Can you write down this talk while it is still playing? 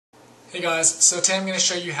Hey guys, so today I'm going to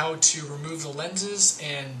show you how to remove the lenses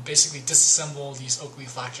and basically disassemble these Oakley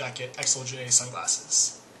Flak Jacket XLJ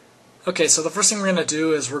sunglasses. Okay, so the first thing we're going to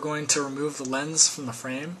do is we're going to remove the lens from the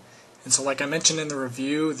frame. And so like I mentioned in the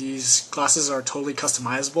review, these glasses are totally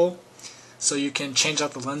customizable. So you can change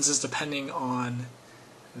out the lenses depending on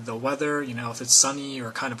the weather, if it's sunny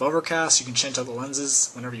or kind of overcast, you can change out the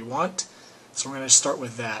lenses whenever you want. So we're going to start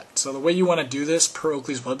with that. So the way you want to do this per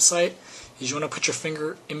Oakley's website is you want to put your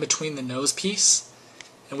finger in between the nose piece,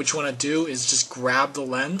 and what you want to do is just grab the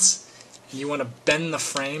lens and you want to bend the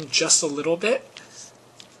frame just a little bit.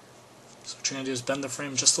 So what you're going to do is bend the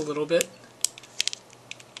frame just a little bit.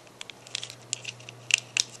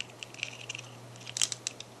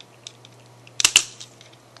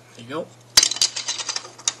 There you go.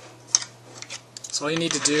 So all you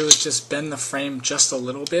need to do is just bend the frame just a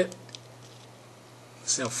little bit.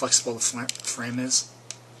 See how flexible the frame is.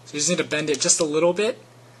 So you just need to bend it just a little bit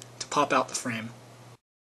to pop out the frame.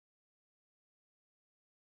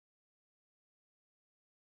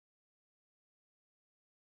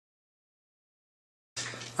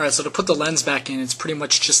 Alright, so to put the lens back in, it's pretty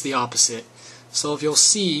much just the opposite. So if you'll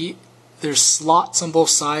see, there's slots on both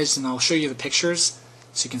sides, and I'll show you the pictures.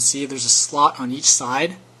 So you can see there's a slot on each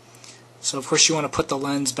side. So of course you want to put the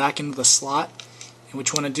lens back into the slot, and what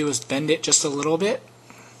you want to do is bend it just a little bit.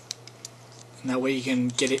 And that way you can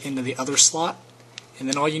get it into the other slot. And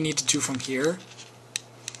then all you need to do from here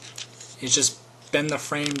is just bend the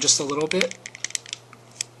frame just a little bit,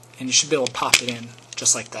 and you should be able to pop it in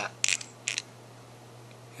just like that.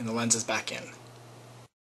 And the lens is back in.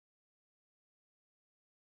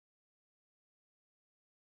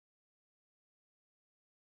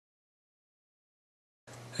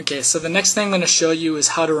 Okay, so the next thing I'm going to show you is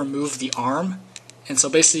how to remove the arm. And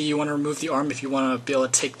so basically you want to remove the arm if you want to be able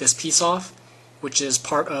to take this piece off, which is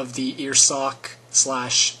part of the ear sock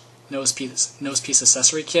slash nose piece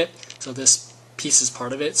accessory kit. So this piece is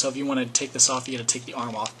part of it. So if you want to take this off, you got to take the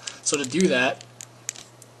arm off. So to do that,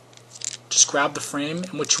 just grab the frame,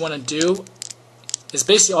 and what you want to do is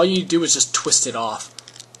basically all you do is just twist it off.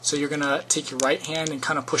 So you're going to take your right hand and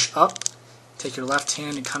kind of push up, take your left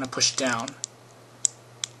hand and kind of push down.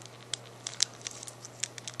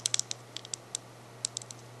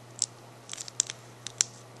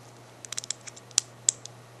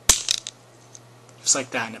 Just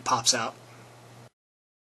like that, and it pops out.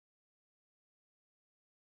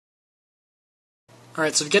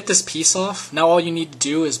 Alright, so to get this piece off, now all you need to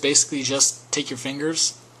do is basically just take your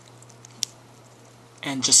fingers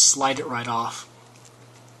and just slide it right off.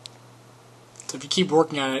 So if you keep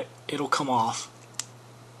working at it, it'll come off.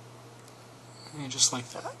 And just like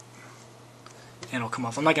that. And it'll come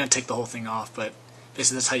off. I'm not going to take the whole thing off, but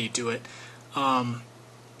basically that's how you do it.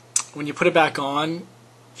 When you put it back on,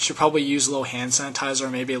 you should probably use a little hand sanitizer or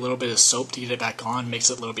maybe a little bit of soap to get it back on. Makes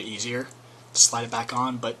it a little bit easier to slide it back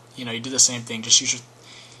on, but you do the same thing. Just use your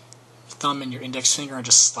thumb and your index finger and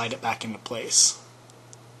just slide it back into place.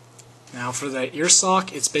 Now for the ear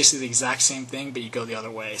sock, it's basically the exact same thing, but you go the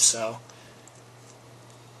other way. So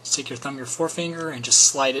just take your thumb, your forefinger, and just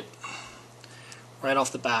slide it right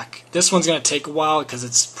off the back. This one's going to take a while because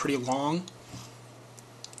it's pretty long,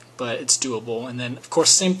 but it's doable. And then of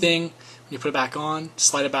course same thing, when you put it back on,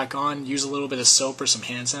 slide it back on, use a little bit of soap or some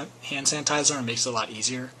hand sanitizer, and it makes it a lot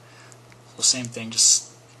easier. So same thing,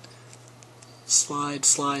 just slide,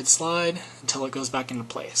 slide, slide until it goes back into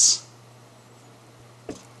place.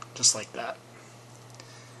 Just like that.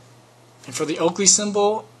 And for the Oakley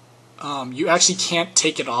symbol, you actually can't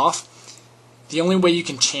take it off. The only way you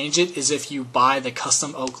can change it is if you buy the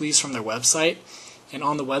custom Oakleys from their website. And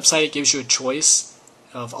on the website it gives you a choice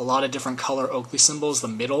of a lot of different color Oakley symbols. The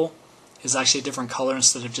middle is actually a different color.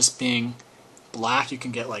 Instead of just being black, you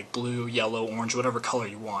can get like blue, yellow, orange, whatever color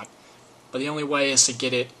you want. But the only way is to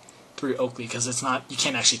get it through Oakley, because you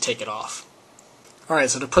can't actually take it off. Alright,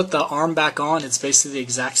 so to put the arm back on, it's basically the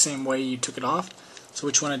exact same way you took it off. So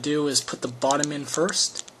what you want to do is put the bottom in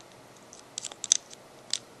first.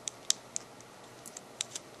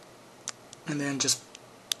 And then just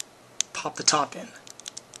pop the top in.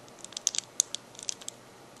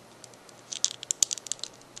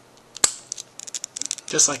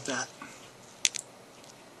 Just like that.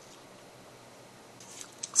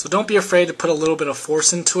 So don't be afraid to put a little bit of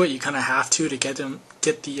force into it. You kind of have to get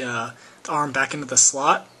the arm back into the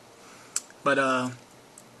slot. But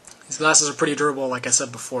these glasses are pretty durable, like I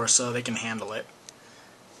said before, so they can handle it.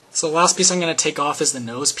 So the last piece I'm going to take off is the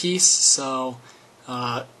nose piece. So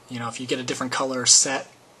if you get a different color set,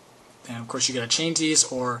 then of course you got to change these,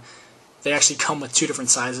 or they actually come with two different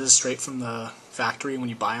sizes straight from the factory when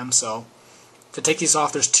you buy them. So to take these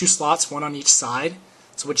off, there's two slots, one on each side.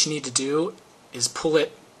 So what you need to do is pull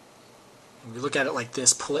it, if you look at it like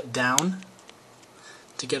this, pull it down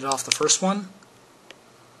to get it off the first one.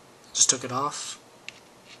 Just took it off.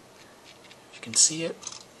 You can see it.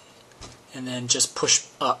 And then just push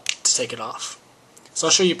up to take it off. So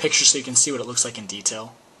I'll show you a picture so you can see what it looks like in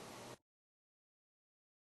detail.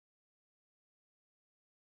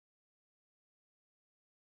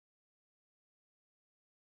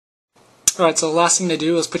 Alright, so the last thing to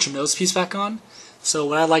do is put your nose piece back on. So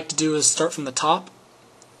what I like to do is start from the top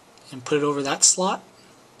and put it over that slot.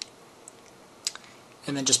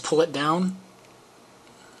 And then just pull it down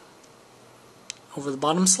over the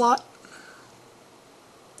bottom slot.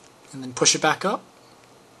 And then push it back up.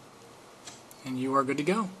 And you are good to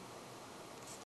go.